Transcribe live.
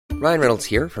Ryan Reynolds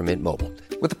here from Mint Mobile.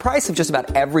 With the price of just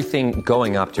about everything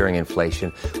going up during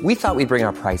inflation, we thought we'd bring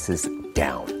our prices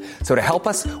down. So to help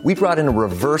us, we brought in a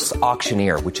reverse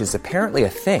auctioneer, which is apparently a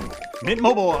thing. Mint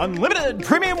Mobile Unlimited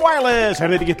Premium Wireless. How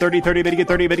to get 30, 30, bit to get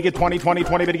 30, bit to get 20, 20,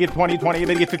 20, bit to get 20, 20,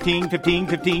 bit to get 15, 15,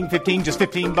 15, 15, just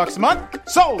 $15 a month?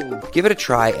 Sold! Give it a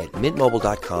try at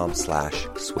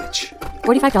mintmobile.com/switch.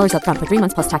 $45 up front for 3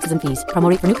 months plus taxes and fees. Promo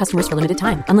rate for new customers for limited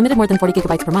time. Unlimited more than 40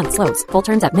 gigabytes per month. Slows full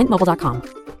terms at mintmobile.com.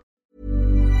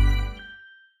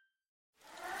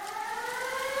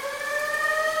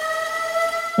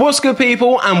 What's good,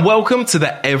 people, and welcome to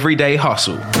the Everyday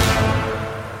Hustle,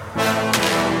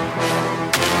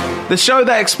 the show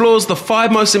that explores the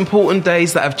 5 most important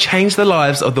days that have changed the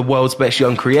lives of the world's best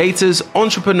young creators,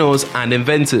 entrepreneurs, and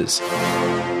inventors.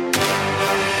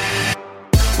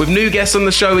 With new guests on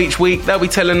the show each week, they'll be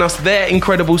telling us their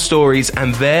incredible stories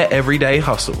and their everyday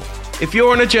hustle. If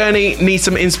you're on a journey, need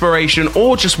some inspiration,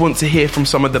 or just want to hear from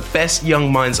some of the best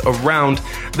young minds around,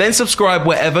 then subscribe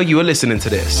wherever you are listening to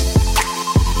this.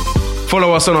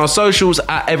 Follow us on our socials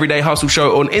at Everyday Hustle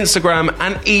Show on Instagram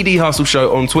and ED Hustle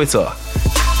Show on Twitter.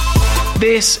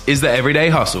 This is the Everyday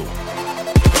Hustle.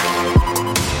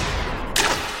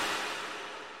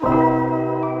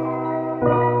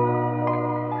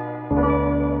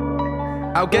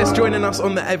 Our guest joining us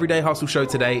on the Everyday Hustle Show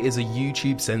today is a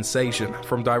YouTube sensation.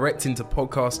 From directing to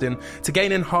podcasting to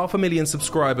gaining 500,000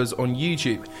 subscribers on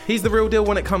YouTube, he's the real deal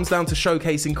when it comes down to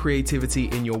showcasing creativity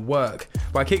in your work.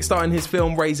 By kickstarting his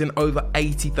film, raising over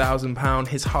 £80,000,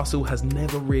 his hustle has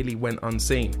never really went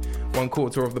unseen.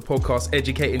 1/4 of the podcast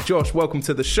educating Josh. Welcome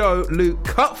to the show, Luke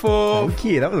Cutforth. Thank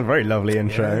you. That was a very lovely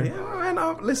intro. Yeah, man.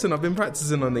 Listen, I've been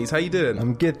practicing on these. How you doing?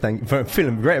 I'm good, thank you. I'm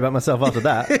feeling great about myself after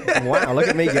that. Wow, look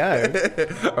at me go.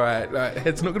 All right.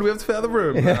 It's not going to be able to fit out of the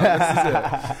room. No, this is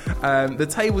it. The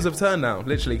tables have turned now,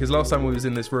 literally, because last time we was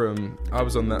in this room, I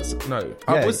was on that.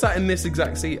 I was sat in this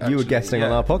exact seat. Actually. You were guesting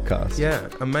on our podcast. Yeah,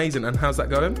 amazing. And how's that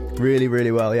going? Really,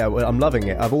 really well. Yeah, I'm loving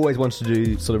it. I've always wanted to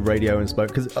do sort of radio and spoke,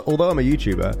 because although I'm a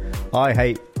YouTuber, I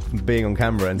hate being on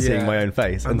camera and seeing my own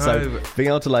face, and so being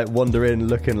able to like wander in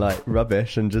looking like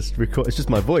rubbish and just record, it's just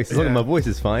my voice. As long as my voice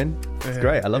is fine, it's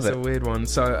great. I love it. It's a weird one.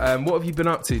 So what have you been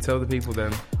up to? Tell the people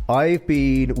then. I've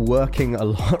been working a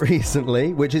lot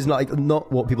recently, which is like not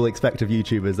what people expect of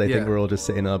YouTubers. They think we're all just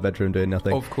sitting in our bedroom doing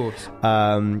nothing. Of course.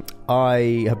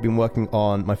 I have been working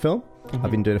on my film. Mm-hmm.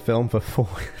 I've been doing a film for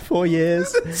four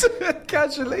years.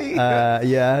 Casually.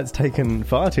 Yeah, it's taken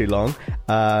far too long.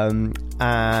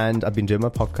 And I've been doing my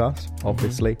podcast,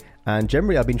 obviously. Mm-hmm. And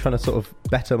generally, I've been trying to sort of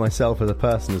better myself as a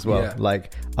person as well. Yeah.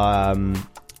 Like,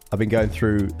 I've been going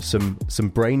through some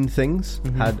brain things.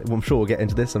 Mm-hmm. I'm sure we'll get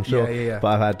into this, I'm sure. Yeah. But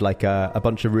I've had like a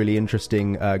bunch of really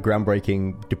interesting,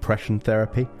 groundbreaking depression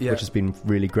therapy, which has been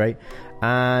really great.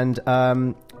 And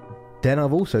then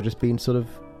I've also just been sort of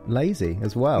lazy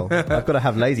as well. I've got to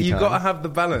have lazy time. You've got to have the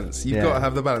balance. You've got to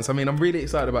have the balance. I mean, I'm really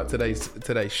excited about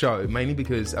today's show, mainly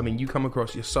because, I mean, you come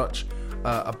across, you're such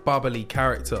a bubbly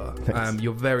character.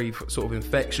 You're very sort of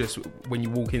infectious when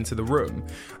you walk into the room.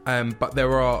 But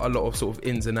there are a lot of sort of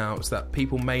ins and outs that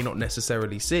people may not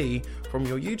necessarily see from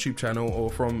your YouTube channel or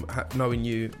from knowing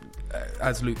you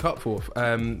as Luke Cutforth,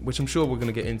 which I'm sure we're going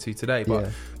to get into today. But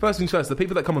first things first, the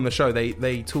people that come on the show,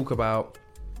 they talk about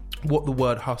what the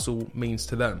word hustle means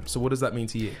to them. So what does that mean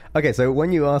to you? Okay, so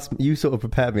when you asked, you sort of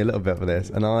prepared me a little bit for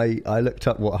this, and I looked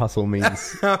up what hustle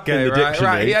means. Okay,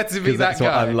 right. He had to be that that's guy.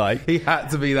 What I'm like. He had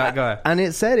to be that guy. And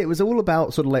it said it was all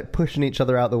about sort of like pushing each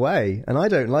other out the way, and I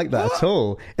don't like that at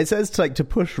all. It says to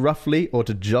push roughly or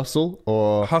to jostle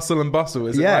or hustle and bustle.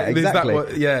 Is it exactly. Is that what,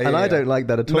 and I don't like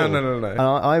that at all. No. And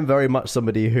I'm very much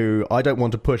somebody who I don't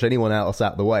want to push anyone else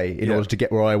out the way in order to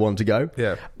get where I want to go.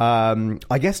 Yeah.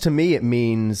 I guess to me it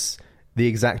means the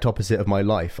exact opposite of my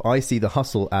life. I see the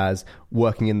hustle as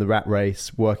working in the rat race,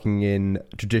 working in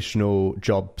traditional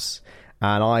jobs,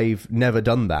 and I've never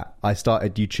done that. I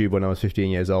started YouTube when I was 15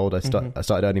 years old. I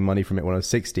started earning money from it when I was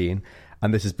 16,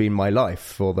 and this has been my life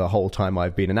for the whole time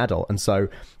I've been an adult. And so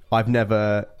I've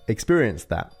never experienced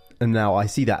that. And now I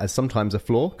see that as sometimes a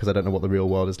flaw because I don't know what the real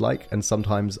world is like, and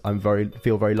sometimes I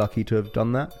feel very lucky to have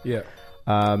done that. Yeah.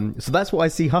 So that's what I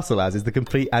see hustle as, is the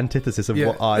complete antithesis of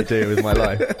what I do with my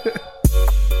life.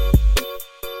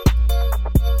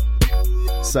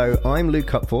 So I'm Luke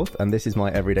Cutforth, and this is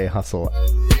my Everyday Hustle.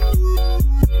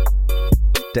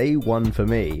 Day one for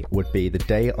me would be the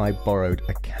day I borrowed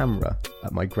a camera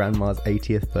at my grandma's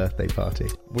 80th birthday party.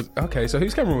 Okay, so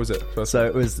whose camera was it? So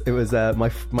it was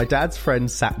my dad's friend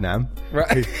Satnam,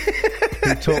 right?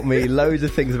 who taught me loads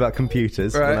of things about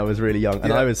computers when I was really young,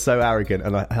 and I was so arrogant,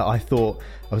 and I thought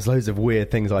there was loads of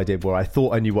weird things I did where I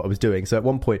thought I knew what I was doing. So at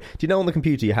one point, do you know on the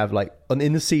computer you have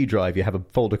in the C drive you have a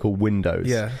folder called Windows?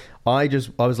 Yeah. I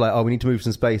was like, oh, we need to move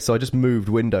some space, so I just moved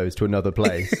Windows to another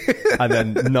place, and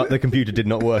then the computer did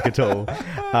not work at all.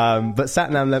 But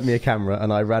Satnam lent me a camera,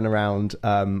 and I ran around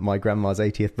my grandma's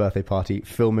 80th birthday party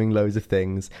filming loads of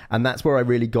things, and that's where I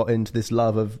really got into this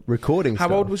love of recording stuff.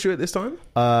 How old was you at this time?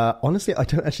 Honestly, I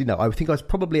don't actually know. I think I was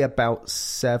probably about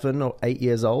 7 or 8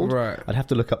 years old. Right. I'd have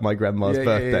to look up my grandma's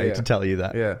birthday to tell you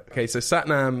that. Yeah. Okay, so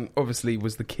Satnam obviously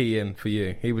was the key in for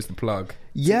you. He was the plug.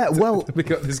 Yeah, well... We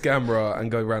got this camera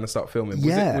and go around and start filming.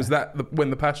 Was that when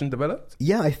the passion developed?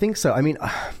 Yeah, I think so. I mean,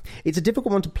 it's a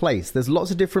difficult one to place. There's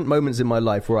lots of different moments in my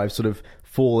life where I've sort of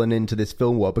fallen into this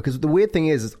film world, because the weird thing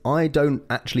is I don't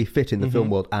actually fit in the film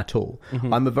world at all.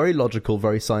 I'm a very logical,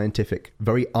 very scientific,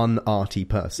 very unarty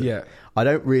person. Yeah. I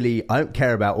don't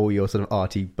care about all your sort of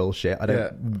arty bullshit. I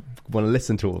don't want to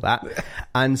listen to all that.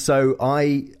 And so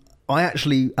I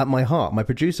actually, at my heart, my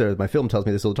producer of my film tells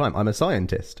me this all the time, I'm a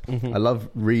scientist. I love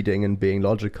reading and being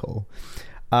logical.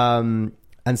 And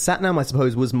Satnam, I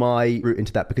suppose, was my route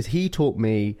into that, because he taught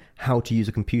me how to use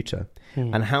a computer.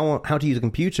 And how to use a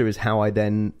computer is how I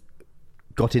then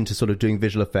got into sort of doing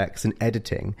visual effects and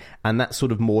editing, and that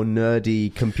sort of more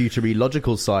nerdy, computery,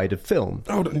 logical side of film.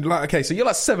 Oh, okay, so you're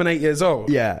like 7, 8 years old.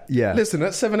 Yeah. Listen,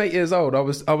 at 7, 8 years old, I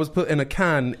was putting a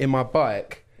can in my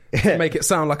bike to make it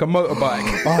sound like a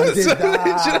motorbike. Oh, I did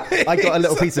that. I got a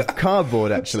little piece of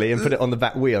cardboard actually and put it on the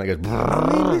back wheel, and it goes.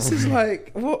 I mean, this is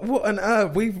like what on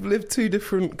earth? We've lived two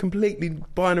different, completely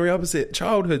binary opposite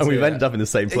childhoods, and we've here. Ended up in the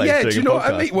same place. Yeah, doing do you know a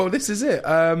what I mean? Well, this is it.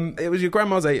 It was your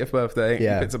grandma's 80th birthday.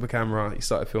 Yeah. You picked up a camera. You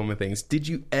started filming things. Did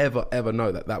you ever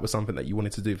know that was something that you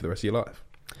wanted to do for the rest of your life?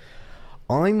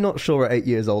 I'm not sure at 8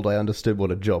 years old I understood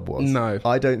what a job was. No.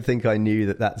 I don't think I knew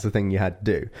that that's the thing you had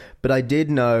to do. But I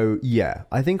did know,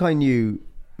 I think I knew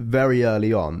very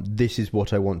early on, this is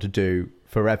what I want to do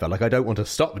forever. Like, I don't want to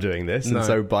stop doing this. No. And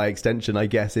so by extension, I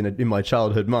guess in my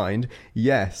childhood mind,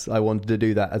 yes, I wanted to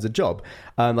do that as a job.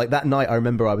 Like that night, I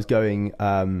remember I was going,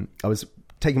 I was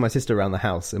taking my sister around the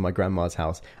house in my grandma's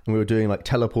house, and we were doing like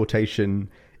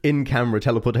in-camera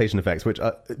teleportation effects, which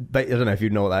I don't know if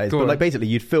you know what that is, but like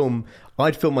basically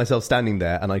I'd film myself standing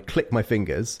there, and I'd click my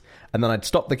fingers, and then I'd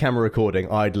stop the camera recording,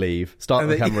 I'd leave, start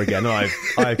the camera again, and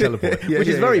I've teleported, which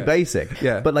is very basic.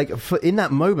 Yeah. But like in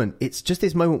that moment, it's just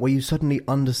this moment where you suddenly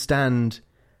understand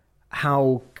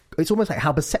how, it's almost like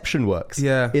how perception works.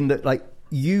 Yeah. In that, like,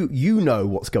 you know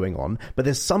what's going on, but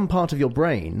there's some part of your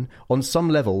brain on some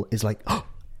level is like, oh,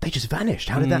 they just vanished.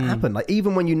 How did that happen? Like,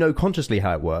 even when you know consciously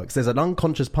how it works, there's an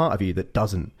unconscious part of you that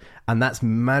doesn't, and that's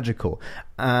magical.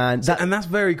 And that's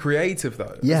very creative,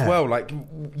 though. Yeah. As well, like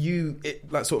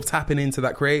like sort of tapping into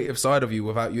that creative side of you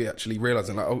without you actually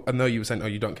realizing. Like, I know you were saying,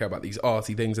 you don't care about these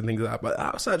arty things and things like that, but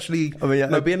that's actually,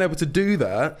 being able to do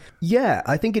that. Yeah,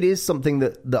 I think it is something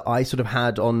that I sort of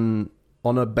had on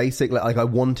a basic, like I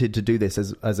wanted to do this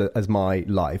as my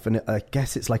life, and I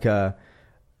guess it's like a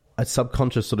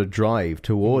subconscious sort of drive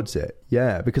towards it.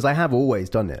 Yeah, because I have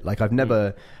always done it. Like I've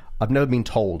never been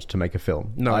told to make a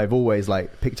film. No. I've always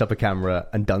like picked up a camera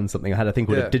and done something. I had a thing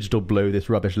called a Digital Blue, this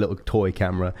rubbish little toy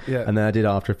camera. Yeah. And then I did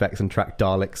After Effects and tracked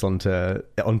Daleks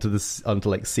onto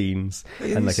like scenes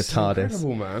and like a TARDIS.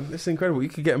 Incredible, man. This is incredible. You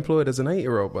could get employed as an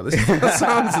 8-year-old, but this is the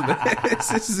sounds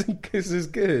of this is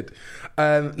good.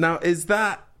 Now,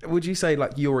 would you say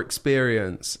like your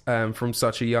experience from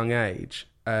such a young age,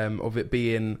 of it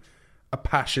being a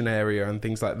passion area and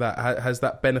things like that, has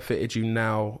that benefited you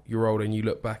now you're older and you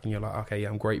look back and you're like, okay, yeah,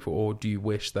 I'm grateful, or do you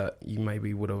wish that you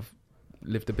maybe would have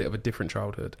lived a bit of a different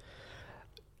childhood?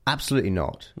 Absolutely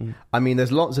not. I mean,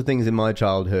 there's lots of things in my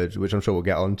childhood, which I'm sure we'll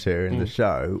get onto in the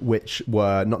show, which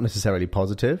were not necessarily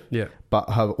positive, but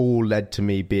have all led to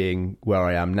me being where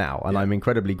I am now. And I'm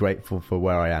incredibly grateful for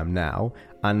where I am now.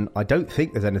 And I don't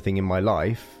think there's anything in my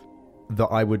life that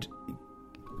I would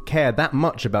care that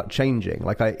much about changing.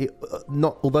 Like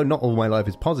although not all my life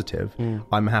is positive,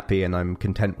 I'm happy and I'm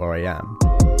content where I am.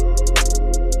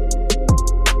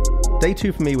 Day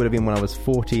 2 for me would have been when I was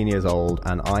 14 years old,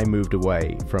 and I moved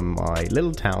away from my tiny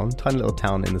little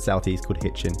town in the southeast called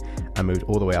Hitchin, and moved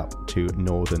all the way up to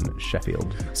northern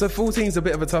Sheffield. So 14 is a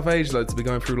bit of a tough age though to be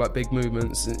going through like big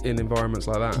movements in environments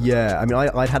like that. Yeah, I mean,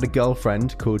 I'd had a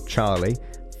girlfriend called Charlie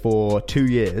for 2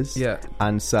 years. Yeah.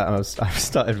 And so I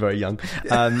started very young.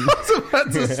 I was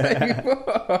about to say.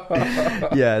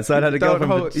 Yeah, so I had a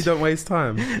girlfriend. You don't waste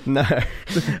time. No.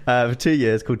 For 2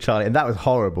 years, called Charlie. And that was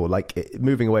horrible. Like,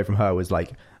 moving away from her was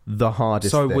like the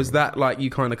hardest So thing. was that like you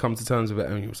kind of come to terms with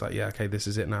it and you was like, yeah, okay, this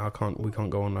is it now. We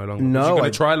can't go on no longer. No, you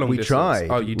going to try long we distance?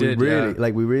 tried. Oh, you did. We really, yeah.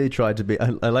 we really tried to be.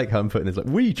 I like how I'm putting this. Like,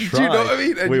 we tried. Do you know what I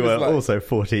mean? And we you were was like- also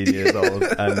 14 years old,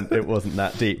 and it wasn't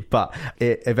that deep. But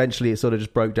eventually, it sort of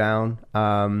just broke down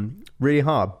really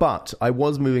hard. But I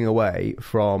was moving away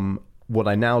from what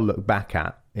I now look back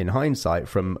at in hindsight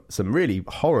from some really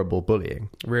horrible bullying.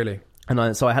 Really?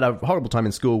 And so I had a horrible time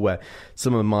in school where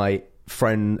some of my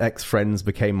ex-friends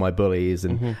became my bullies,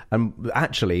 and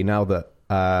actually now that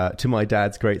to my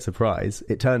dad's great surprise,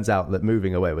 it turns out that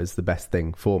moving away was the best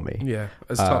thing for me. Yeah,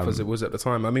 as tough as it was at the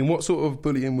time. I mean, what sort of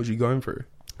bullying was you going through?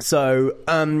 So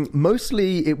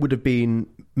mostly it would have been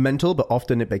mental, but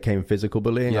often it became physical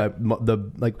bullying. Yeah.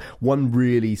 One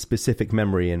really specific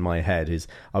memory in my head is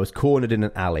I was cornered in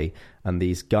an alley, and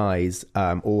these guys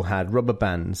all had rubber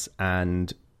bands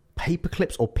and paper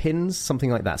clips or pins,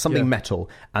 something like that, something metal,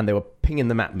 and they were pinging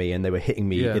them at me, and they were hitting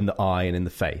me in the eye and in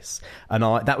the face. And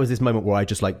that was this moment where I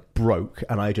just like broke,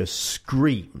 and I just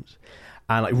screamed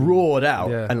and like roared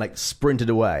out and like sprinted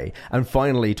away, and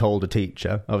finally told a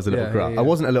teacher I was a little grass. I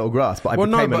wasn't a little grass, but I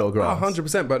became a little grass.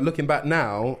 100%. But looking back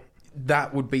now,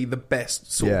 that would be the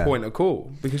best sort of point of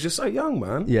call, because you're so young,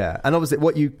 man. Yeah, and obviously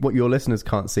what your listeners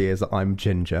can't see is that I'm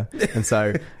ginger, and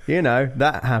so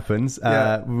that happens.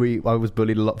 I was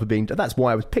bullied a lot for being. That's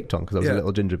why I was picked on, because I was a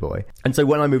little ginger boy. And so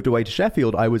when I moved away to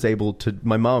Sheffield, I was able to.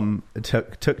 My mum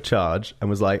took charge and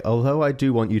was like, although I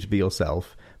do want you to be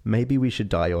yourself, maybe we should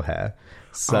dye your hair.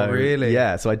 So, really?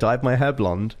 Yeah, so I dyed my hair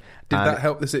blonde. Did that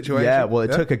help the situation? Yeah, well,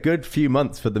 it took a good few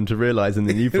months for them to realise in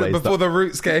the new place. Before the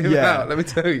roots came out, let me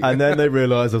tell you. And then they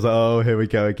realised, I was like, oh, here we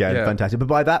go again. Yeah. Fantastic. But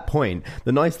by that point,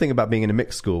 the nice thing about being in a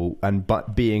mixed school and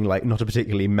being like not a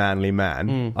particularly manly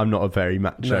man, I'm not a very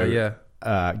macho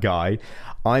guy,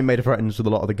 I made friends with a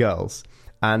lot of the girls.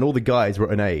 And all the guys were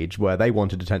at an age where they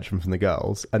wanted attention from the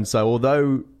girls. And so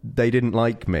although they didn't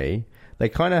like me, they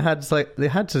kind of had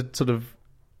to sort of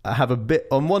have a bit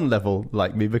on one level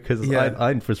like me, because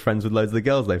I was friends with loads of the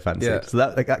girls they fancied. So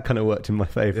that kind of worked in my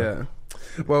favour.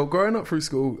 Yeah. Well, growing up through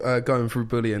school, going through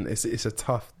bullying, it's a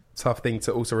tough thing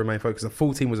to also remain focused. And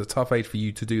 14 was a tough age for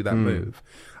you to do that move.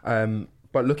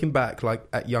 But looking back, like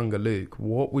at younger Luke,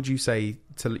 what would you say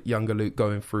to younger Luke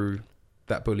going through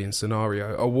that bullying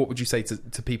scenario, or what would you say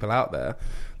to people out there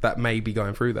that may be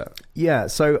going through that? Yeah,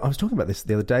 so I was talking about this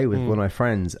the other day with one of my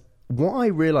friends. What I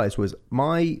realised was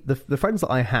the friends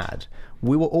that I had,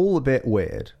 we were all a bit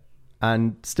weird,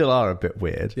 and still are a bit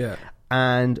weird. Yeah.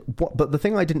 But the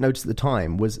thing I didn't notice at the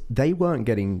time was they weren't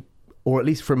getting, or at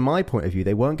least from my point of view,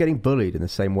 they weren't getting bullied in the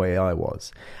same way I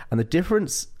was. And the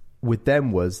difference with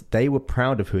them was they were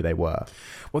proud of who they were.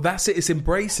 Well, that's it. It's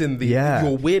embracing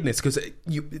your weirdness, because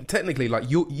you technically, like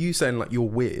you saying like you're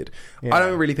weird. I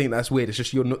don't really think that's weird. It's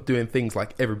just you're not doing things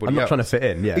like everybody else. I'm not trying to fit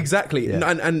in. Yeah, exactly. Yeah.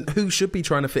 And who should be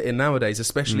trying to fit in nowadays,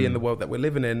 especially in the world that we're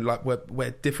living in, like where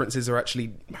differences are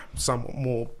actually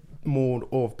somewhat more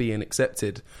of being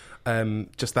accepted.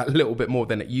 Just that little bit more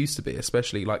than it used to be,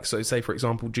 especially like, so say for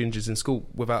example, gingers in school,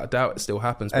 without a doubt it still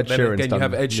happens, but then again you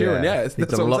have Ed Sheeran. That's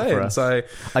what I'm saying. So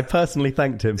I personally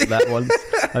thanked him for that once.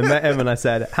 I met him and I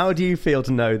said, how do you feel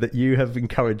to know that you have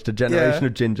encouraged a generation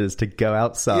of gingers to go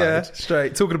outside?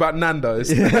 Straight talking about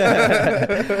Nando's.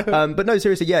 But no,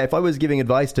 seriously, if I was giving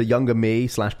advice to younger me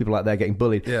 / people out there getting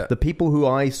bullied, the people who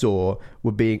I saw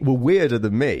were weirder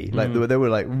than me. Like there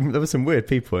were some weird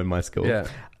people in my school.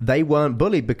 They weren't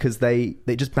bullied because they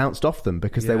just bounced off them,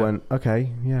 because they went, okay,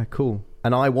 yeah, cool.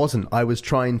 And I wasn't. I was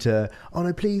trying to, oh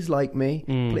no, please like me.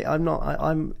 Please, I'm not,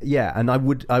 and I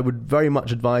would very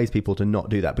much advise people to not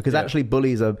do that, because actually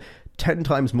bullies are 10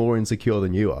 times more insecure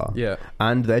than you are. Yeah.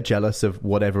 And they're jealous of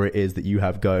whatever it is that you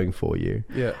have going for you.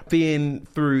 Yeah. Being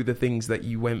through the things that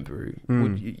you went through,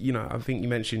 I think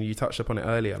you touched upon it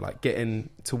earlier, like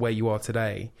getting to where you are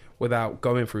today without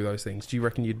going through those things. Do you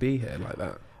reckon you'd be here like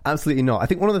that? Absolutely not. I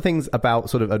think one of the things about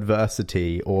sort of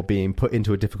adversity or being put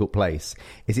into a difficult place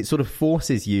is it sort of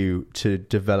forces you to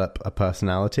develop a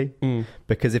personality.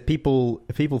 Because if people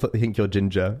think you're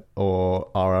ginger or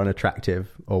are unattractive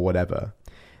or whatever,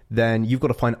 then you've got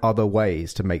to find other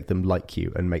ways to make them like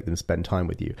you and make them spend time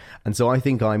with you. And so I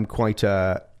think I'm quite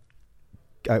a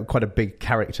big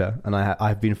character, and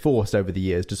I've been forced over the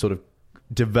years to sort of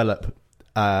develop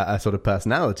a sort of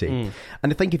personality.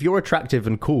 And I think if you're attractive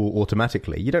and cool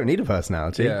automatically, you don't need a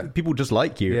personality. People just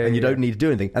like you, and you don't need to do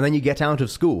anything. And then you get out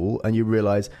of school and you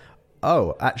realise,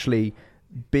 oh, actually,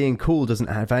 being cool doesn't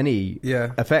have any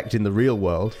effect in the real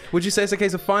world. Would you say it's a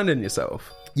case of finding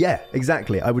yourself? Yeah,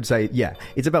 exactly. I would say,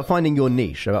 it's about finding your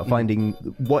niche, about finding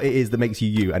what it is that makes you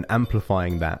you, and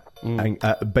amplifying that, and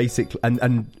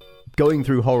and going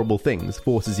through horrible things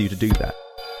forces you to do that.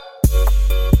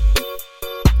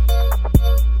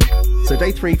 So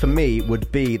day 3 for me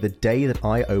would be the day that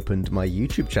I opened my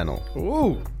YouTube channel.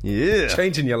 Ooh, yeah,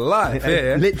 changing your life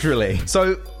here, literally.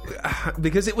 So,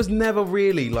 because it was never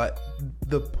really like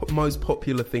the most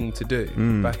popular thing to do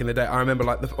back in the day. I remember,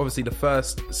 like, obviously the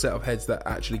first set of heads that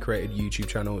actually created YouTube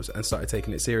channels and started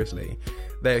taking it seriously.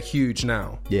 They're huge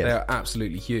now. Yeah, they are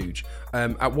absolutely huge.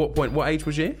 At what age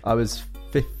was you? I was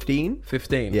 15.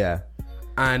 15. Yeah.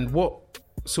 And what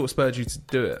sort of spurred you to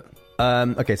do it?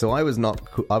 Okay, so I was not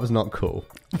cool.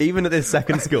 Even at this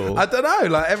second school. I don't know,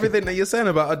 like everything that you're saying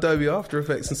about Adobe After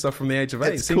Effects and stuff from the age of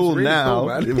 8 it's seems cool really now. Cool,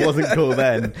 man. It wasn't cool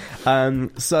then.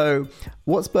 So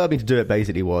what spurred me to do it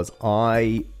basically was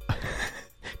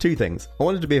two things. I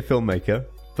wanted to be a filmmaker,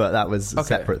 but that was a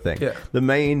separate thing. Yeah. The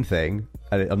main thing,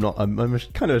 and I'm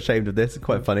kind of ashamed of this, it's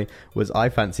quite funny, was I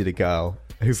fancied a girl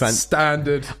who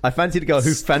standard. I fancied a girl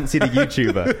who fancied a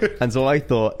YouTuber, and so I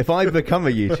thought, if I become a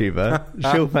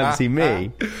YouTuber, she'll fancy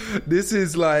me. This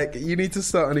is like, you need to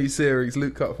start a new series,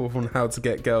 Luke Cutforth, on how to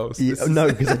get girls. No,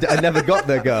 because I never got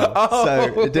the girl,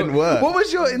 so it didn't work. What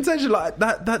was your intention? Like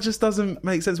that just doesn't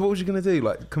make sense. What was you going to do?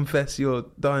 Like confess your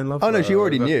dying love? Oh no, she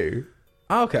already knew.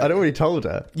 Oh, okay. I'd already told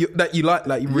her that you like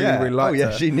you really really liked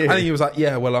her. She knew. And then he was like,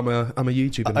 yeah, well, I'm a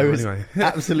YouTuber now anyway.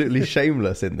 Absolutely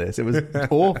shameless in this. It was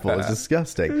awful. It was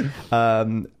disgusting.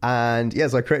 And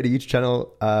yes, I created a YouTube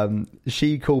channel.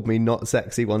 She called me not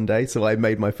sexy one day, so I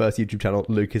made my first YouTube channel,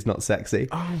 Luke is Not Sexy.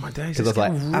 Oh my days! Because I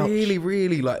was like,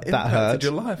 really like impacted that hurt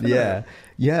your life. Yeah.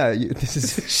 This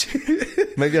is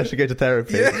maybe I should go to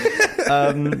therapy.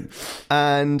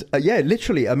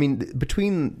 Literally, I mean,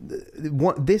 between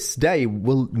this day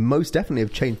will most definitely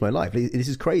have changed my life. This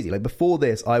is crazy. Like before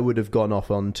this, I would have gone off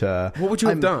onto. What would you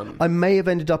have done? I may have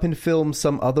ended up in film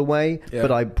some other way,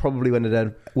 but I probably would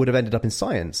have ended up in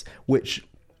science, which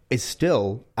is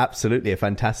still absolutely a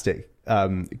fantastic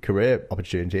career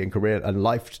opportunity and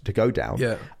life to go down.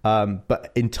 Yeah.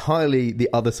 But entirely the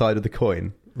other side of the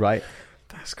coin, right?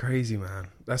 That's crazy, man.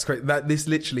 That's crazy. This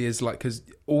literally is like, because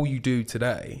all you do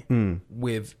today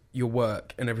with your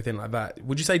work and everything like that,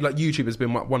 would you say like YouTube has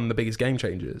been one of the biggest game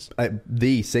changers?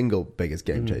 The single biggest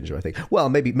game changer, I think. Well,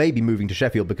 maybe moving to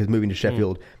Sheffield, because moving to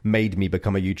Sheffield made me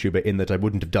become a YouTuber, in that I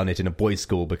wouldn't have done it in a boys'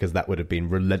 school, because that would have been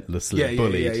relentlessly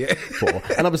bullied for.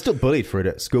 And I was still bullied for it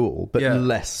at school, but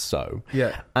less so.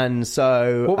 Yeah. And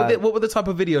so... What were the type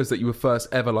of videos that you were first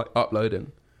ever like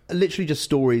uploading? Literally just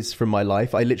stories from my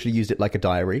life. I literally used it like a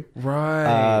diary.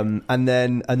 Right. And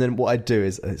then what I'd do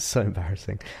is, it's so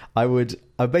embarrassing, I'd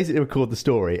basically record the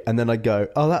story, and then I'd go,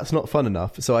 oh, that's not fun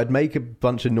enough. So I'd make a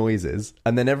bunch of noises,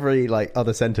 and then every like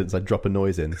other sentence I'd drop a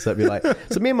noise in. So it'd be like,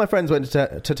 so me and my friends went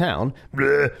to town,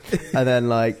 and then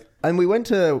like, and we went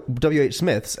to WH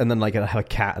Smith's, and then like I'd have a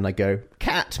cat, and I go,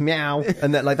 cat, meow,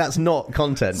 and then like, that's not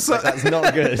content. Like, that's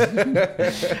not good.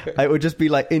 It would just be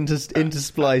like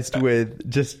interspliced with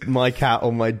just my cat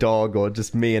or my dog, or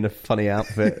just me in a funny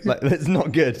outfit. Like, it's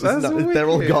not good. They're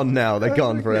all gone now. They're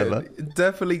gone forever.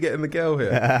 Definitely getting the girl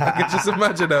here. I can just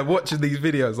imagine her watching these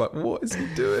videos like, what is he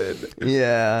doing?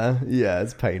 Yeah,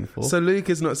 it's painful. So Luke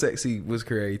is Not Sexy was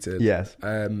created. Yes.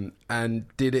 And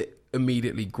did it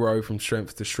immediately grow from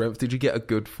strength to strength? Did you get a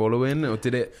good following, or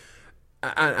did it?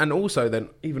 And also then,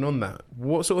 even on that,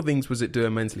 what sort of things was it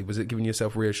doing mentally? Was it giving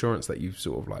yourself reassurance that you've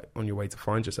sort of like on your way to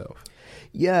find yourself?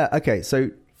 Yeah. Okay. So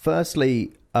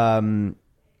firstly, did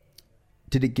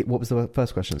it get, what was the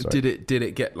first question? Sorry. Did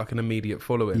it get like an immediate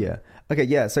following? Yeah. Okay,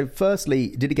 yeah. So firstly,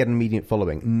 did it get an immediate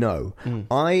following? No.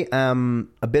 I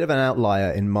am a bit of an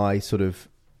outlier in my sort of,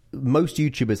 most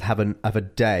YouTubers have a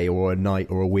day or a night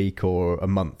or a week or a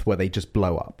month where they just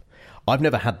blow up. I've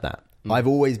never had that. I've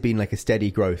always been like a steady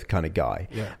growth kind of guy.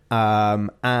 Yeah.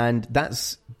 And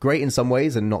that's great in some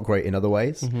ways and not great in other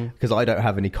ways, because I don't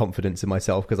have any confidence in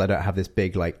myself, because I don't have this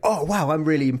big like, oh wow, I'm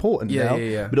really important now.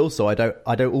 Yeah. But also I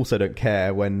don't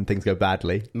care when things go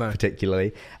badly,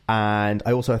 particularly. And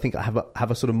I think I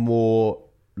have a sort of more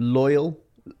loyal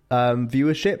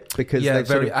viewership, because they're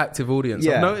very active audience.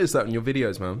 I've noticed that in your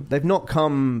videos, man. They've not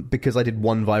come because I did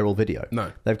one viral video.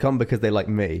 No, they've come because they like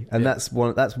me, and that's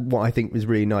what I think is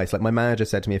really nice. Like my manager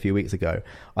said to me a few weeks ago,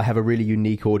 I have a really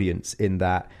unique audience in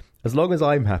that as long as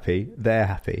I'm happy, they're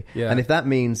happy. And if that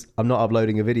means I'm not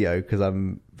uploading a video because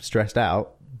I'm stressed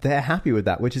out, they're happy with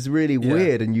that, which is really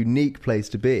weird and unique place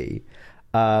to be.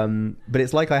 But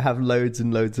it's like I have loads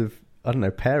and loads of I don't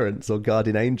know, parents or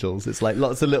guardian angels. It's like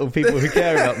lots of little people who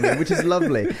care about me, which is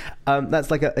lovely. That's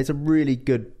like it's a really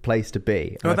good place to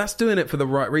be. Well, that's doing it for the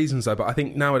right reasons, though. But I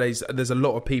think nowadays there's a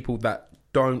lot of people that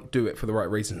don't do it for the right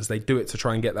reasons. They do it to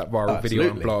try and get that viral video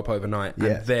and blow up overnight.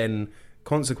 Yes. And then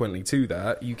consequently to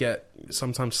that, you get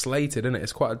sometimes slated, isn't it?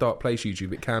 It's quite a dark place,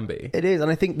 YouTube. It can be. It is,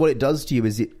 and I think what it does to you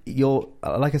is you're,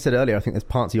 like I said earlier, I think there's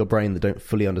parts of your brain that don't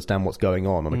fully understand what's going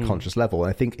on a conscious level. And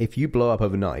I think if you blow up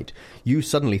overnight, you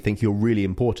suddenly think you're really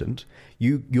important.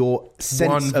 Your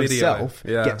sense of self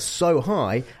gets so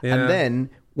high, and then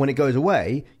when it goes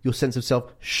away, your sense of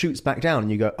self shoots back down,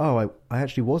 and you go, oh, I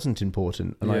actually wasn't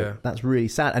important. And that's really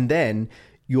sad. And then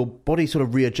your body sort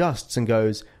of readjusts and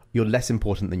goes, you're less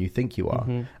important than you think you are,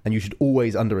 and you should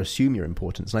always underassume your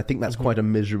importance. And I think that's quite a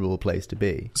miserable place to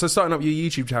be. So starting up your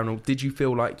YouTube channel, did you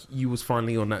feel like you was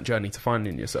finally on that journey to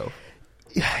finding yourself?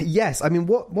 Yes. I mean,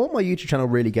 what my YouTube channel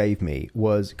really gave me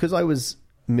was, because I was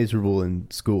miserable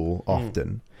in school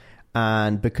often,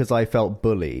 and because I felt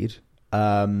bullied,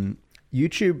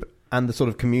 YouTube and the sort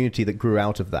of community that grew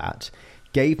out of that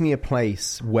gave me a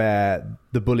place where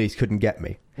the bullies couldn't get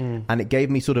me. And it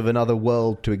gave me sort of another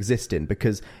world to exist in,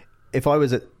 because if I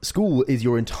was at school, is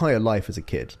your entire life as a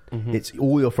kid. It's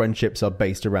all your friendships are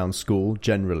based around school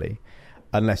generally,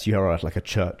 unless you are at like a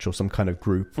church or some kind of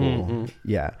group or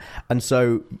and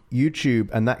so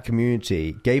YouTube and that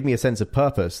community gave me a sense of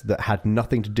purpose that had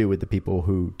nothing to do with the people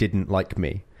who didn't like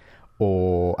me,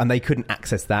 and they couldn't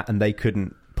access that, and they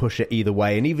couldn't push it either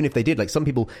way. And even if they did, like some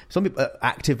people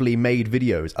actively made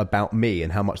videos about me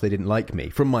and how much they didn't like me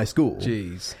from my school.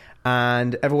 Jeez.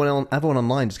 And everyone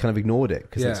online just kind of ignored it,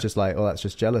 because it's just like, oh, that's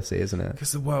just jealousy, isn't it?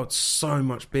 Because the world's so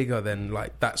much bigger than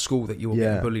like that school that you were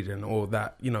getting bullied in, or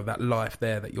that, you know, that life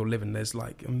there that you're living. There's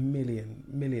like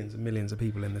millions and millions of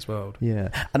people in this world. Yeah.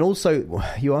 And also,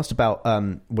 you asked about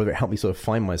whether it helped me sort of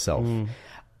find myself.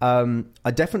 I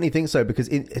definitely think so, because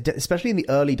especially in the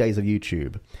early days of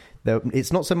YouTube,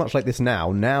 it's not so much like this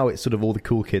now. Now it's sort of all the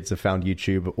cool kids have found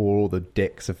YouTube, or all the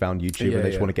dicks have found YouTube, and they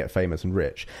just want to get famous and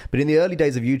rich. But in the early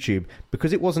days of YouTube,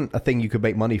 because it wasn't a thing you could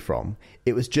make money from,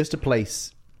 it was just a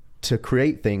place to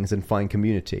create things and find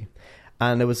community.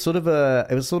 And it was sort of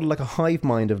like a hive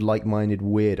mind of like-minded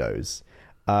weirdos,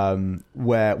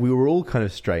 where we were all kind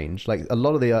of strange. Like a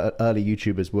lot of the early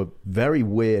YouTubers were very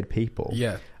weird people.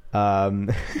 Yeah.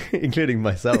 Including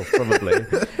myself, probably.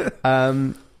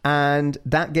 And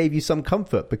that gave you some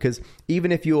comfort, because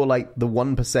even if you're like the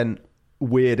 1%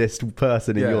 weirdest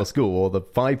person in your school, or the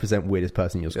 5% weirdest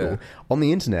person in your school, on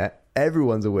the internet,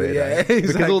 everyone's a weirdo. Yeah, exactly,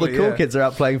 because all the cool kids are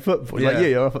out playing football. Like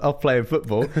you're off playing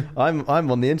football. I'm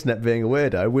on the internet being a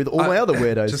weirdo with all my other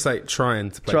weirdos. Just like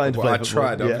trying to play football. I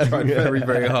tried very,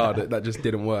 very hard. That just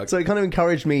didn't work. So it kind of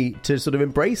encouraged me to sort of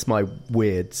embrace my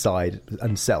weird side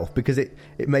and self, because it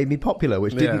made me popular,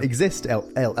 which didn't exist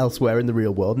elsewhere in the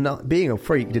real world. Not being a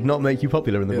freak did not make you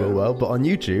popular in the real world, but on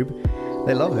YouTube,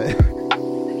 they love it.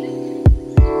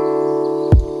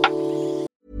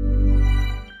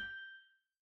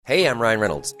 Hey, I'm Ryan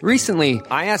Reynolds. Recently,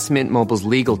 I asked Mint Mobile's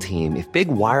legal team if big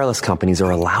wireless companies are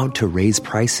allowed to raise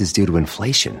prices due to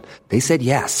inflation. They said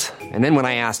yes. And then when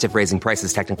I asked if raising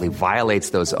prices technically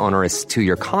violates those onerous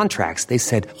 2-year contracts, they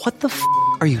said, "What the f***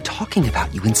 are you talking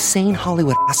about, you insane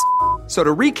Hollywood ass?" So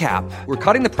to recap, we're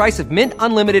cutting the price of Mint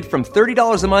Unlimited from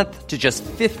 $30 a month to just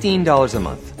 $15 a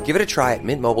month. Give it a try at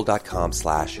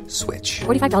mintmobile.com/switch.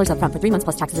 $45 up front for 3 months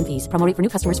plus taxes and fees. Promo rate for new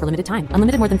customers for limited time.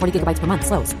 Unlimited more than 40 gigabytes per month.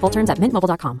 Slows full terms at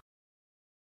mintmobile.com.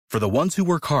 For the ones who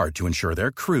work hard to ensure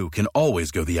their crew can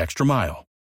always go the extra mile,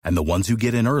 and the ones who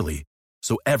get in early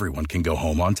so everyone can go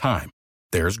home on time,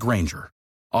 there's Grainger,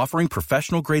 offering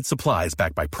professional-grade supplies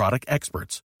backed by product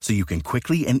experts, so you can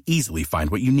quickly and easily find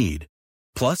what you need.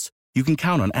 Plus, you can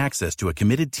count on access to a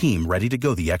committed team ready to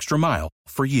go the extra mile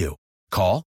for you.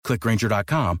 Call, click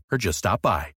Grainger.com, or just stop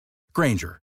by.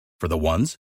 Grainger, for the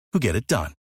ones who get it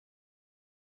done.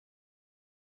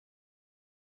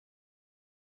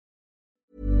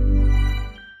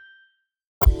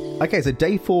 Okay, so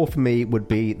day 4 for me would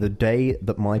be the day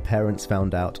that my parents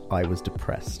found out I was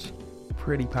depressed.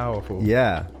 Pretty powerful.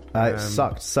 Yeah, it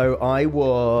sucked. So I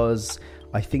was,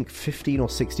 I think, 15 or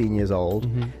 16 years old.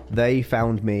 They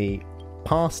found me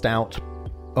passed out.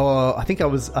 Oh, I think I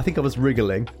was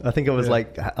wriggling. I think I was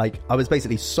like I was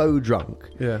basically so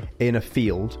drunk in a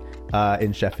field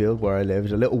in Sheffield where I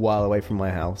lived, a little while away from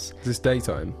my house. Is this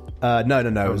daytime? No.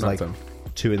 It was like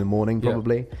 2 a.m.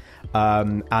 probably.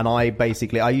 And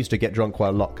I used to get drunk quite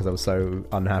a lot because I was so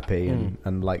unhappy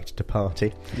and liked to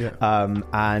party.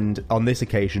 And on this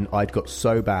occasion, I'd got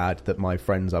so bad that my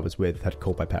friends I was with had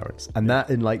called my parents. And that,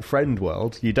 in like friend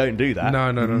world, you don't do that.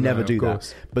 No, you never do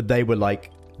that. But they were like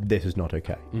this is not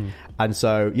okay. And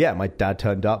so, yeah, my dad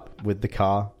turned up with the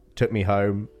car, took me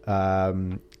home.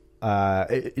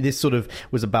 This sort of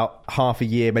was about half a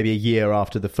year, maybe a year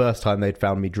after the first time they'd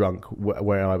found me drunk,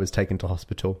 where I was taken to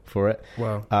hospital for it.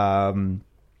 Wow.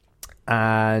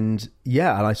 And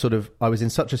yeah, and I was in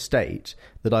such a state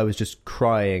that I was just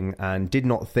crying and did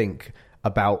not think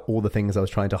about all the things I was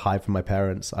trying to hide from my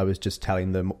parents. I was just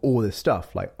telling them all this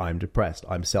stuff, like, I'm depressed,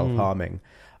 I'm self-harming.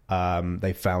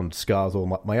 They found scars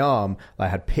on my arm. I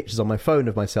had pictures on my phone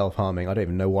of my self-harming. I don't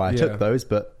even know why I took those,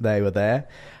 but they were there.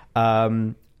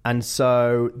 And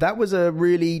so that was a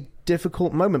really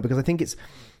difficult moment, because I think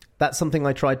that's something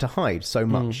I tried to hide so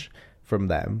much from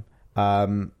them,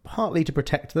 partly to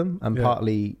protect them and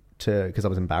partly because I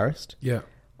was embarrassed. Yeah.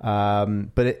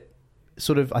 But it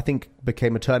sort of, I think,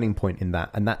 became a turning point in that,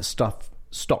 and that stuff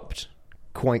stopped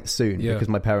quite soon because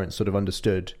my parents sort of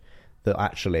understood that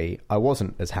actually I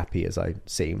wasn't as happy as I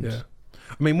seemed. Yeah.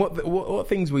 I mean, what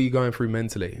things were you going through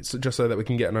mentally? So just so that we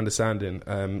can get an understanding,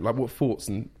 like what thoughts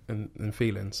and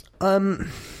feelings?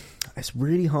 It's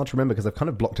really hard to remember because I've kind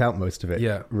of blocked out most of it.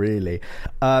 Yeah. Really.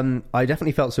 I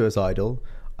definitely felt suicidal.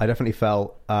 I definitely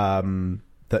felt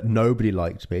that nobody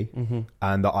liked me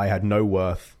and that I had no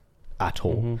worth at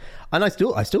all. And I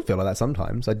still feel like that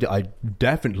sometimes. I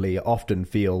definitely often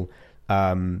feel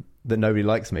that nobody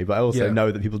likes me, but I also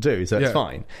know that people do, so it's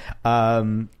fine.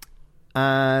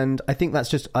 And I think that's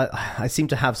just, I seem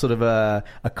to have sort of a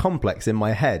complex in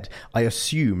my head. I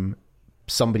assume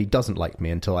somebody doesn't like me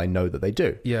until I know that they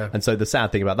do. Yeah. And so the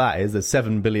sad thing about that is there's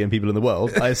 7 billion people in the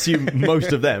world. I assume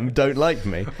most of them don't like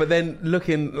me. But then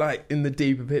looking like in the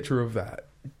deeper picture of that,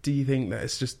 do you think that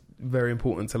it's just very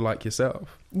important to like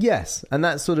yourself? Yes. And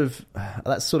that's sort of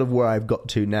where I've got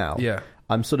to now. Yeah.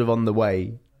 I'm sort of on the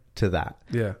way to that.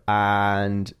 Yeah.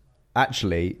 And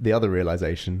actually, the other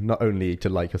realization, not only to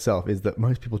like yourself, is that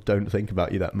most people don't think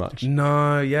about you that much.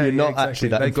 No, yeah, you're not exactly. actually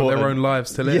that They've got their own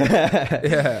lives to live.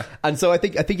 Yeah. And so I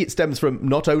think it stems from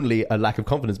not only a lack of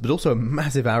confidence, but also a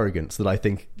massive arrogance that I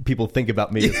think people think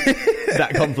about me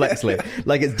that complexly.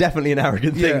 Like, it's definitely an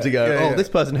arrogant thing to go, this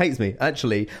person hates me.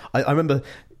 Actually, I remember,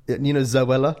 you know,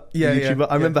 Zoella, the YouTuber.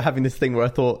 I remember having this thing where I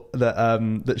thought that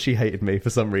that she hated me for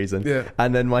some reason. Yeah.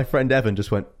 And then my friend Evan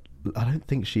just went, I don't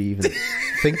think she even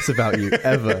thinks about you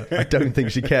ever. I don't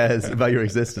think she cares about your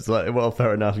existence. Like, well,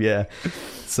 fair enough, yeah.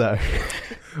 So,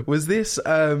 was this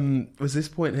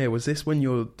point here? Was this when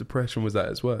your depression was at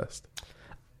its worst?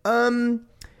 It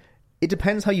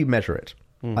depends how you measure it.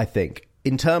 I think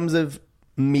in terms of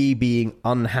me being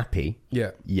unhappy,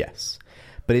 yes.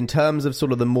 But in terms of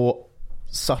sort of the more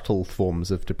subtle forms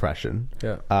of depression,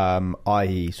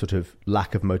 i.e. sort of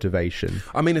lack of motivation.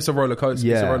 I mean, it's a roller coaster.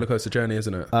 It's a roller coaster journey,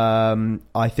 isn't it?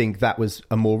 I think that was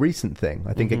a more recent thing.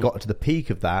 I think it got to the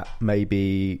peak of that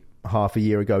maybe a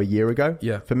year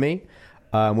ago for me,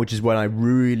 which is when I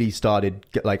really started,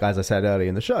 like, as I said earlier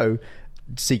in the show,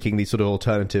 seeking these sort of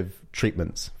alternative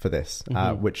treatments for this,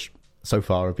 which so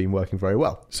far have been working very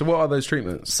well. So what are those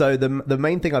treatments? So the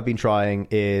main thing I've been trying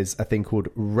is a thing called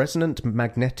resonant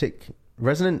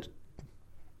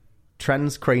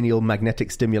transcranial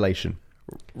magnetic stimulation.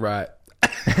 Right.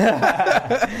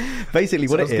 Basically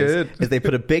what it Sounds is they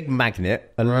put a big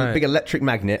magnet, big electric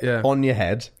magnet on your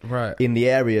head in the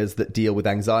areas that deal with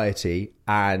anxiety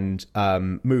and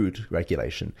mood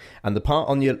regulation. And the part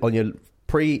on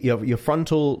your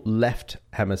frontal left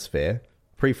hemisphere,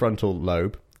 prefrontal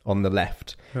lobe on the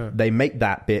left, they make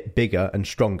that bit bigger and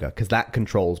stronger because that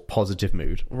controls positive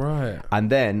mood. Right. And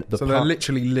then they're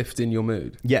literally lifting your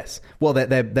mood. Yes. Well,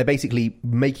 they're basically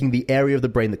making the area of the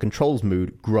brain that controls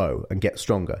mood grow and get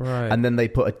stronger. Right. And then they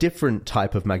put a different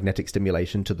type of magnetic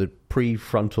stimulation to the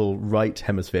prefrontal right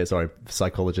hemisphere. Sorry,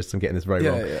 psychologists, I'm getting this very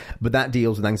wrong. Yeah. But that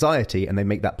deals with anxiety, and they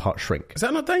make that part shrink. Is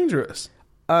that not dangerous?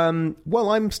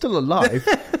 Well, I'm still alive.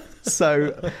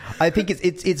 So I think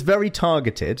it's very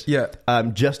targeted,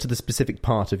 just to the specific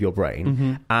part of your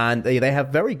brain, and they have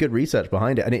very good research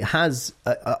behind it. And it has,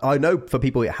 I know for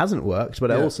people it hasn't worked, but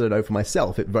I also know for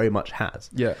myself it very much has.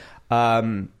 Yeah.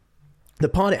 The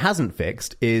part it hasn't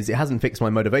fixed is it hasn't fixed my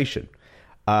motivation.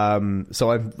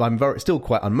 So I'm still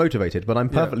quite unmotivated, but I'm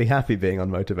perfectly happy being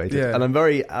unmotivated. Yeah. And I'm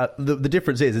very the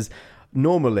difference is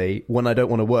normally when I don't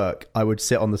want to work, I would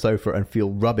sit on the sofa and feel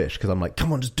rubbish because I'm like,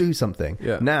 come on, just do something.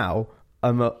 Yeah. Now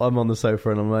I'm on the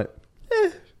sofa and I'm like,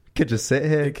 could just sit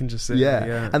here. It can just sit here,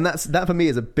 yeah. And that for me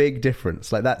is a big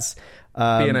difference. Like that's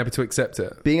being able to accept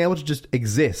it, being able to just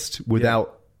exist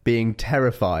without being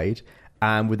terrified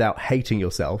and without hating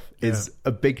yourself is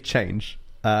a big change.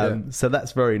 So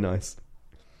that's very nice.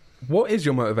 What is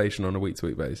your motivation on a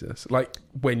week-to-week basis? Like,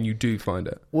 when you do find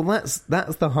it? Well, that's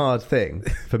the hard thing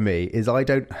for me, is I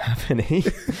don't have any.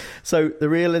 So the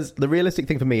realistic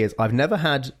thing for me is I've never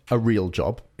had a real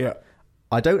job. Yeah.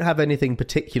 I don't have anything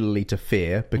particularly to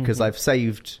fear because I've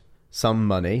saved some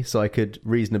money, so I could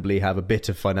reasonably have a bit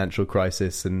of financial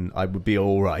crisis and I would be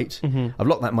all right. I've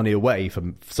locked that money away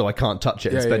so I can't touch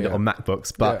it and spend it on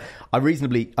MacBooks. But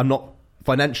I'm not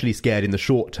financially scared in the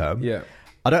short term. Yeah.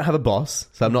 I don't have a boss,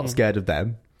 so I'm not scared of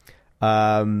them.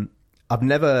 I've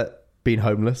never been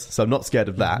homeless, so I'm not scared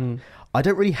of that. I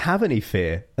don't really have any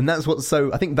fear, and I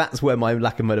think that's where my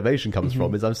lack of motivation comes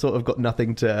from, is I've sort of got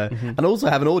nothing to, and also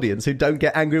have an audience who don't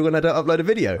get angry when I don't upload a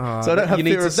video, so I don't have fear of them. You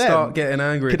need to start getting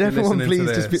angry. Could everyone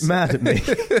please just be mad at me?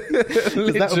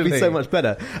 That would be so much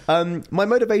better. My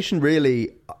motivation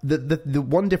really, the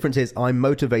one difference is I'm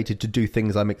motivated to do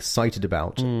things I'm excited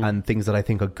about and things that I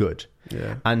think are good.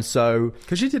 Yeah. And so,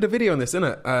 because you did a video on this,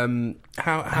 didn't it?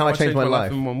 How I changed my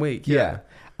life in 1 week. Yeah.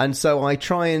 And so I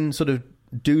try and sort of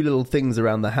do little things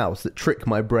around the house that trick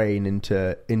my brain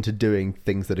into doing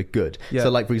things that are good. Yeah. So,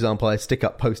 like, for example, I stick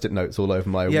up Post-it notes all over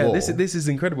my wall. Yeah, this is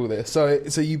incredible. So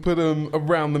you put them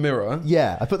around the mirror.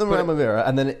 Yeah, I put them around my mirror,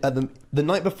 and then the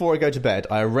night before I go to bed,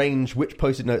 I arrange which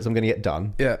Post-it notes I'm going to get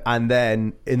done. Yeah. And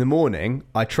then in the morning,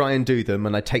 I try and do them,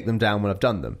 and I take them down when I've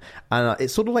done them. And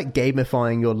it's sort of like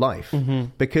gamifying your life,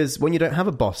 because when you don't have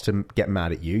a boss to get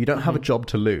mad at you, you don't have a job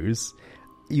to lose.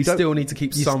 You still need to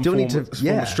keep some form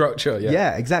of structure.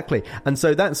 Yeah, exactly. And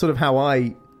so that's sort of how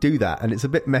I do that. And it's a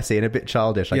bit messy and a bit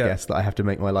childish, I guess, that I have to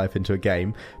make my life into a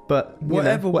game. But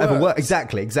whatever works.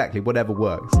 Exactly. Whatever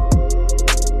works.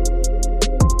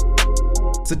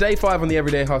 So day 5 on the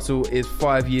Everyday Hustle is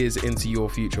 5 years into your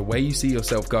future, where you see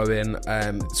yourself going,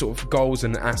 sort of goals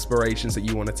and aspirations that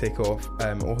you want to tick off,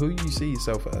 or who you see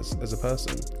yourself as a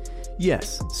person.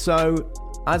 Yes. So,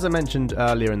 as I mentioned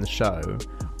earlier in the show,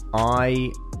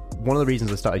 one of the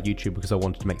reasons I started YouTube because I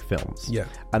wanted to make films. Yeah.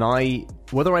 And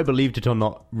whether I believed it or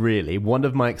not, really, one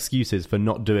of my excuses for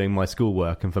not doing my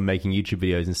schoolwork and for making YouTube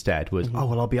videos instead was,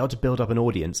 I'll be able to build up an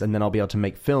audience and then I'll be able to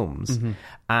make films.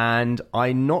 And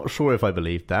I'm not sure if I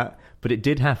believed that, but it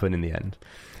did happen in the end.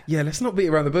 Yeah, let's not beat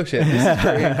around the bush here. This is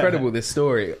pretty incredible, this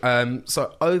story.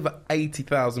 So over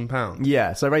 £80,000.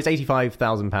 Yeah, so I raised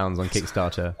 £85,000 on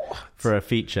Kickstarter for a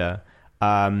feature.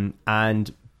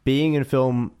 And being in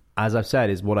film, as I've said,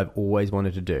 is what I've always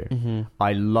wanted to do.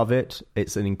 I love it.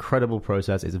 It's an incredible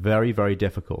process. It's very, very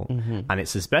difficult. And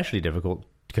it's especially difficult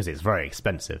because it's very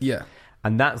expensive. Yeah.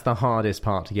 And that's the hardest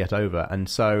part to get over. And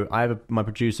so I have my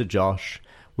producer, Josh.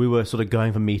 We were sort of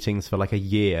going for meetings for like a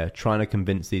year, trying to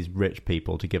convince these rich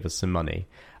people to give us some money.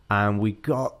 And we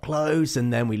got close,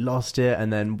 and then we lost it,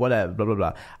 and then whatever, blah, blah,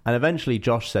 blah. And eventually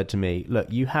Josh said to me,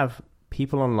 look, you have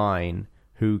people online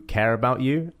who care about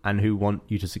you and who want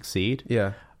you to succeed.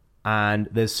 Yeah. And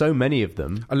there's so many of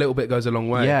them. A little bit goes a long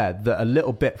way. Yeah, that a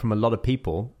little bit from a lot of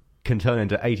people can turn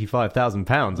into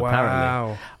 £85,000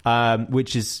 apparently,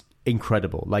 which is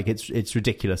incredible. Like it's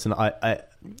ridiculous, and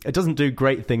it doesn't do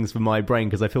great things for my brain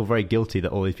because I feel very guilty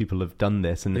that all these people have done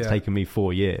this, and it's taken me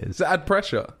 4 years. Does it add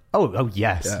pressure? Oh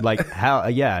yes. Yeah. Like how?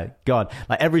 God.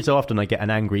 Like every so often I get an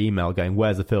angry email going,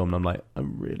 "Where's the film?" And I'm like,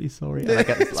 "I'm really sorry." And I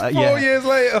get, it's 4 years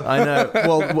later. I know.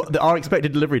 Well, our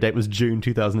expected delivery date was June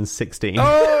 2016.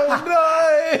 Oh no!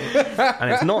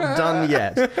 And it's not done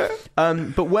yet.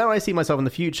 But where I see myself in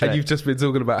the future, and you've just been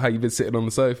talking about how you've been sitting on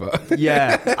the sofa.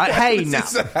 Yeah. Hey now.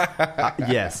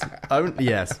 Yes.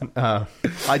 Yes.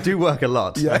 I do work a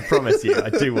lot. Yeah. I promise you, I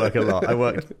do work a lot. I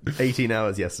worked 18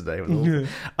 hours yesterday.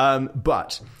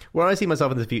 But where I see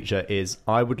myself in the future is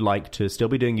I would like to still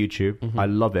be doing YouTube. I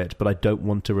love it, but I don't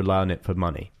want to rely on it for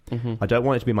money. I don't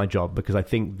want it to be my job because I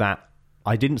think that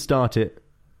I didn't start it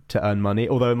to earn money.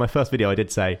 Although in my first video I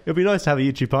did say it'd be nice to have a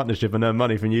YouTube partnership and earn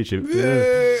money from YouTube.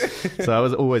 So I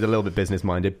was always a little bit business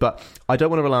minded, but I don't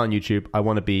want to rely on YouTube. I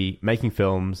want to be making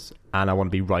films and I want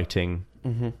to be writing,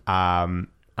 and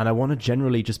I want to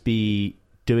generally just be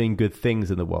doing good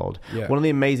things in the world. One of the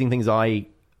amazing things I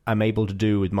am able to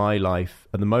do with my life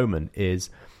at the moment is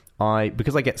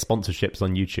because I get sponsorships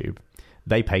on YouTube,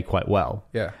 they pay quite well.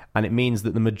 Yeah. And it means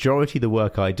that the majority of the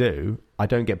work I do, I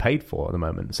don't get paid for at the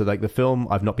moment. So like the film,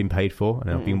 I've not been paid for,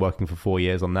 and I've been working for 4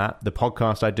 years on that. The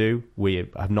podcast I do, we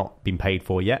have not been paid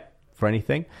for yet for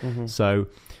anything. So,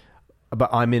 but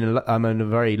I'm in a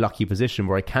very lucky position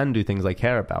where I can do things I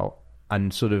care about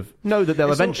and sort of know that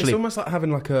they'll eventually... It's almost like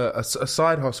having like a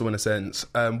side hustle in a sense,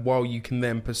 while you can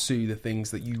then pursue the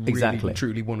things that you really,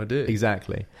 truly want to do.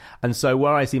 Exactly. And so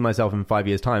where I see myself in 5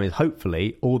 years' time is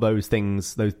hopefully all those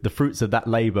things, the fruits of that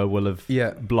labour will have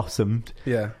blossomed.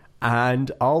 Yeah. And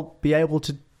I'll be able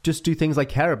to just do things I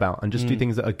care about and just do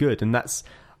things that are good. And that's,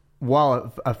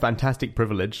 while a fantastic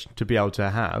privilege to be able to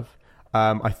have,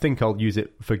 I think I'll use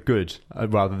it for good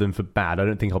rather than for bad. I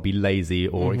don't think I'll be lazy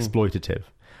or exploitative.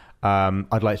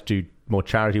 I'd like to do more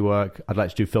charity work. I'd like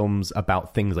to do films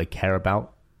about things I care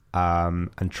about,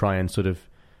 and try and sort of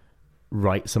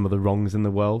right some of the wrongs in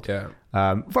the world.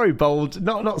 Very bold,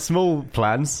 not small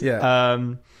plans.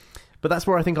 But that's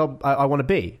where I think I want to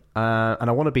be, and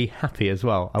I want to be happy as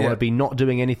well. I want to be not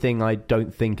doing anything I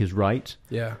don't think is right.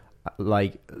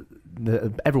 Like,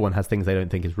 everyone has things they don't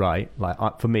think is right.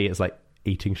 Like, for me, it's like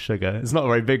eating sugar. It's not a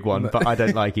very big one, but I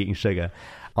don't like eating sugar.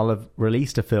 I'll have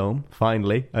released a film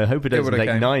finally. I hope it doesn't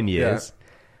take 9 years.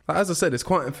 As I said, it's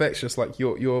quite infectious, like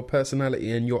your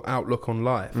personality and your outlook on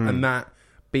life, and that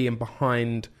being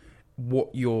behind what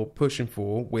you're pushing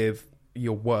for with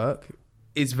your work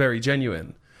is very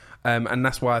genuine. And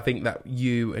that's why I think that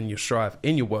you and your strive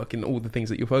in your work and all the things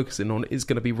that you're focusing on is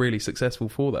going to be really successful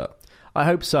for that. I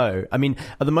hope so. I mean,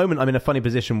 at the moment, I'm in a funny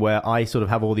position where I sort of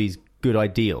have all these good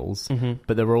ideals,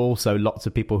 but there are also lots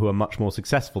of people who are much more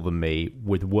successful than me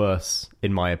with worse,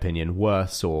 in my opinion,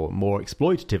 worse or more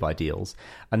exploitative ideals.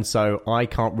 And so I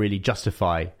can't really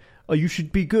justify, you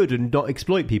should be good and not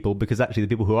exploit people, because actually the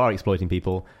people who are exploiting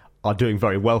people are doing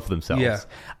very well for themselves.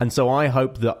 And so I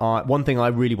hope that one thing I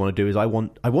really want to do is I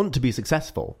want to be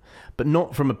successful, but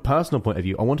not from a personal point of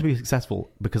view. I want to be successful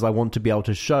because I want to be able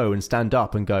to show and stand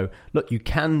up and go, look, you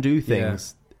can do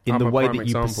things in the way that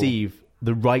you perceive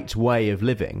the right way of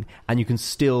living, and you can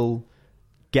still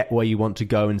get where you want to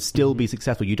go and still be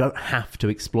successful. You don't have to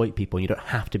exploit people. You don't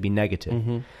have to be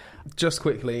negative. Just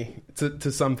quickly,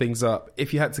 to sum things up,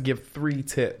 if you had to give 3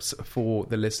 tips for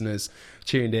the listeners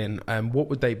tuned in, what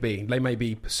would they be? They may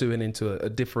be pursuing into a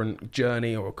different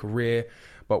journey or a career,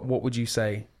 but what would you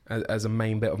say as a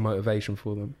main bit of motivation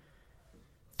for them?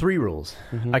 3 rules.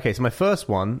 Okay, so my first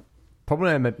one,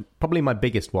 probably my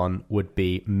biggest one, would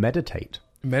be meditate.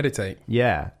 Meditate?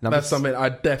 Yeah. Now, that's something I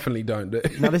definitely don't do.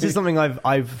 Now, this is something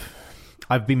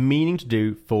I've been meaning to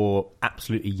do for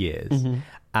absolutely years.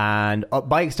 And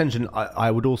by extension, I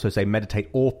would also say meditate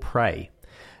or pray.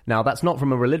 Now, that's not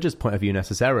from a religious point of view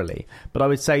necessarily, but I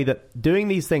would say that doing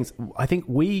these things, I think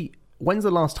when's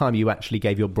the last time you actually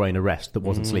gave your brain a rest that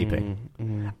wasn't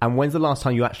sleeping? And when's the last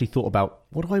time you actually thought about,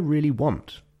 what do I really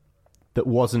want? That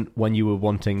wasn't when you were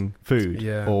wanting food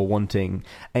or wanting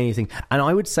anything. And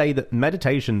I would say that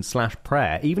meditation /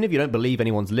 prayer, even if you don't believe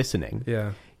anyone's listening,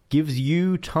 gives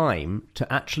you time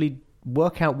to actually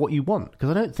work out what you want, because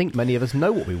I don't think many of us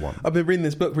know what we want. I've been reading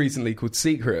this book recently called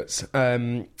Secrets,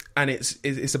 and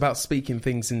it's about speaking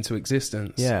things into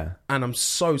existence. And I'm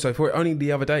so for it. Only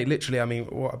the other day, literally, I mean,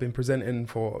 I've been presenting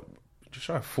for just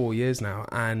shy of 4 years now,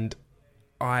 and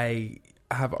I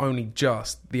have only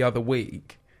just the other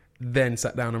week then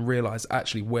sat down and realised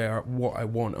actually what I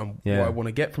want and what I want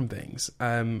to get from things.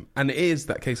 And it is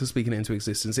that case of speaking it into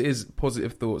existence. It is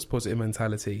positive thoughts, positive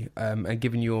mentality, and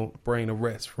giving your brain a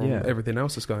rest from everything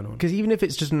else that's going on. Because even if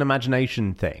it's just an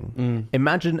imagination thing,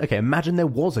 imagine there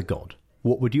was a God.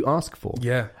 What would you ask for?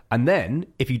 And then,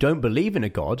 if you don't believe in a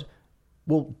God,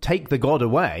 well, take the God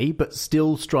away, but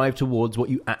still strive towards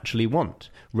what you actually want,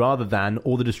 rather than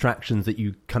all the distractions that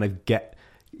you kind of get.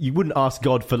 You wouldn't ask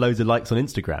God for loads of likes on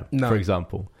Instagram, for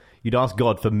example. You'd ask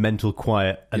God for mental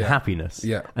quiet and happiness.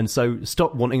 And so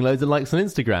stop wanting loads of likes on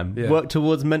Instagram. Work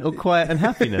towards mental quiet and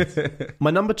happiness.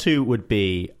 My number 2 would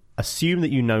be assume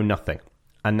that you know nothing.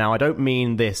 And now I don't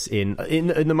mean this in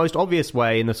the most obvious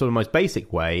way, in the sort of most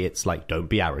basic way. It's like, don't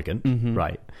be arrogant,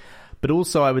 right? But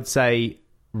also I would say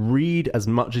read as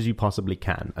much as you possibly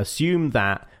can. Assume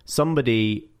that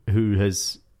somebody who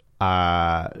has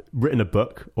written a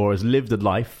book or has lived a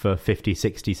life for 50,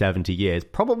 60, 70 years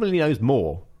probably knows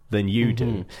more than you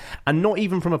do. And not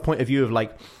even from a point of view of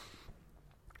like,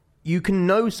 you can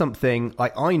know something,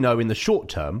 like I know in the short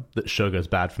term that sugar's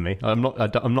bad for me. I'm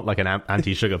not like an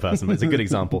anti-sugar person, but it's a good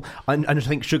example. I just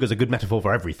think sugar's a good metaphor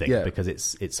for everything because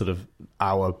it's sort of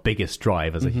our biggest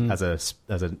drive as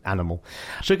an animal.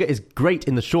 Sugar is great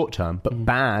in the short term, but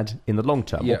bad in the long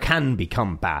term, or can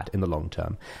become bad in the long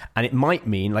term. And it might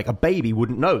mean like a baby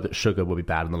wouldn't know that sugar would be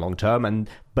bad in the long term,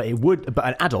 but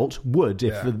an adult would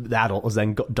if the adult has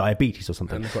then got diabetes or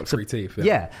something. And they've got 3 teeth.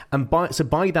 And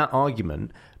by that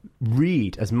argument,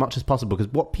 read as much as possible,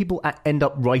 because what people end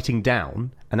up writing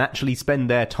down and actually spend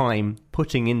their time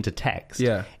putting into text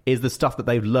is the stuff that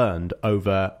they've learned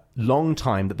over long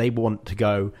time that they want to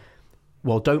go,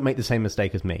 well, don't make the same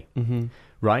mistake as me,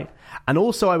 right? And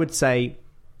also I would say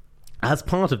as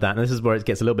part of that, and this is where it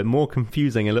gets a little bit more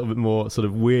confusing, a little bit more sort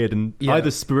of weird and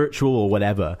either spiritual or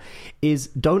whatever, is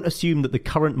don't assume that the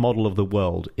current model of the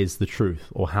world is the truth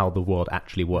or how the world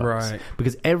actually works. Right.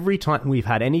 Because every time we've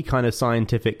had any kind of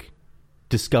scientific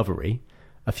discovery,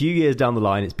 a few years down the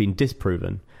line, it's been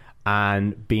disproven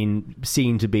and been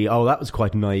seen to be, that was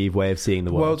quite a naive way of seeing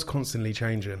the world. The world's constantly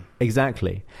changing.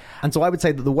 Exactly. And so I would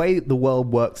say that the way the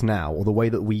world works now, or the way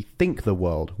that we think the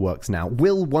world works now,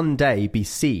 will one day be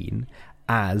seen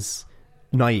as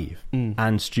naive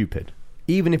and stupid.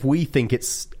 Even if we think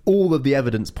it's all of the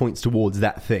evidence points towards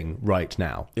that thing right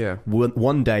now. Yeah.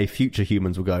 One day future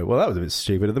humans will go, well, that was a bit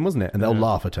stupid of them, wasn't it? And they'll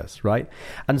laugh at us, right?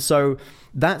 And so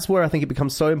that's where I think it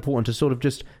becomes so important to sort of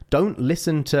just don't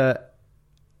listen to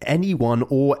anyone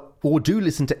or do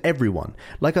listen to everyone.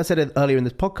 Like I said earlier in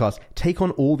this podcast, take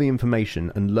on all the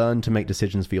information and learn to make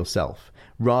decisions for yourself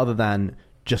rather than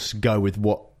just go with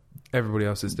what everybody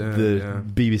else is doing. The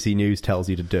BBC News tells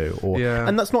you to do.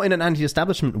 And that's not in an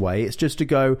anti-establishment way. It's just to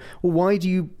go, well,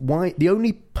 why the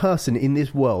only person in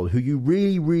this world who you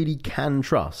really, really can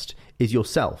trust is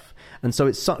yourself. And so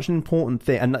it's such an important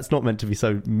thing. And that's not meant to be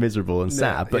so miserable and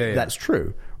sad, but that's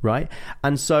true, right?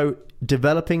 And so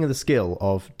developing the skill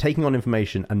of taking on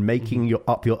information and making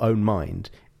up your own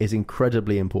mind is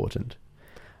incredibly important.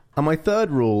 And my third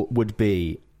rule would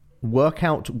be work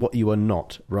out what you are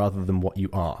not rather than what you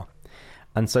are.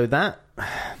 And so that,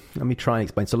 let me try and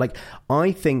explain. So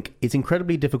I think it's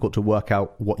incredibly difficult to work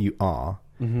out what you are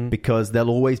because there'll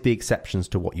always be exceptions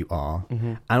to what you are.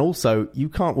 And also, you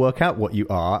can't work out what you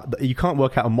are. You can't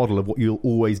work out a model of what you'll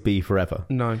always be forever.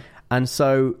 No. And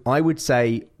so I would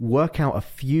say work out a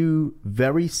few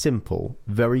very simple,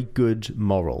 very good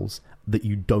morals that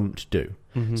you don't do.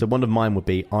 So one of mine would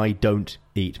be, I don't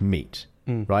eat meat,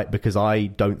 right? Because I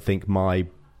don't think my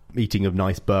eating a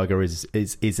nice burger is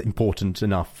important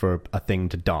enough for a thing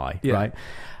to die, right?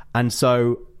 And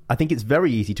so I think it's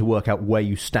very easy to work out where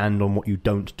you stand on what you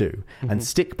don't do and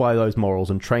stick by those morals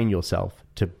and train yourself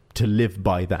to live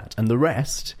by that. And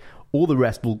all the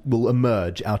rest will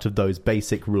emerge out of those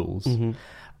basic rules.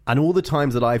 And all the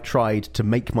times that I've tried to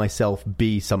make myself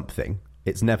be something,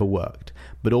 it's never worked.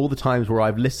 But all the times where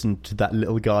I've listened to that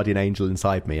little guardian angel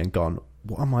inside me and gone,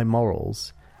 what are my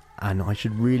morals? And I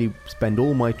should really spend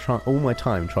all my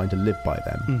time trying to live by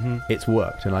them. It's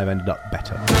worked, and I've ended up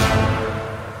better.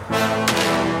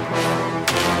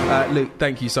 Luke,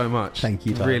 thank you so much. Thank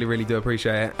you, Tyler. Really, really do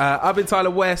appreciate it. I've been Tyler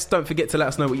West. Don't forget to let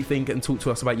us know what you think and talk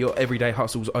to us about your everyday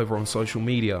hustles over on social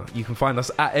media. You can find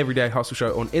us at Everyday Hustle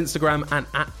Show on Instagram and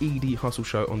at ED Hustle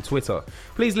Show on Twitter.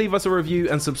 Please leave us a review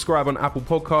and subscribe on Apple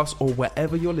Podcasts or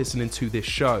wherever you're listening to this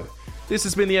show. This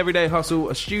has been The Everyday Hustle,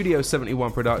 a Studio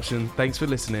 71 production. Thanks for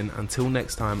listening. Until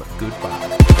next time,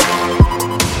 goodbye.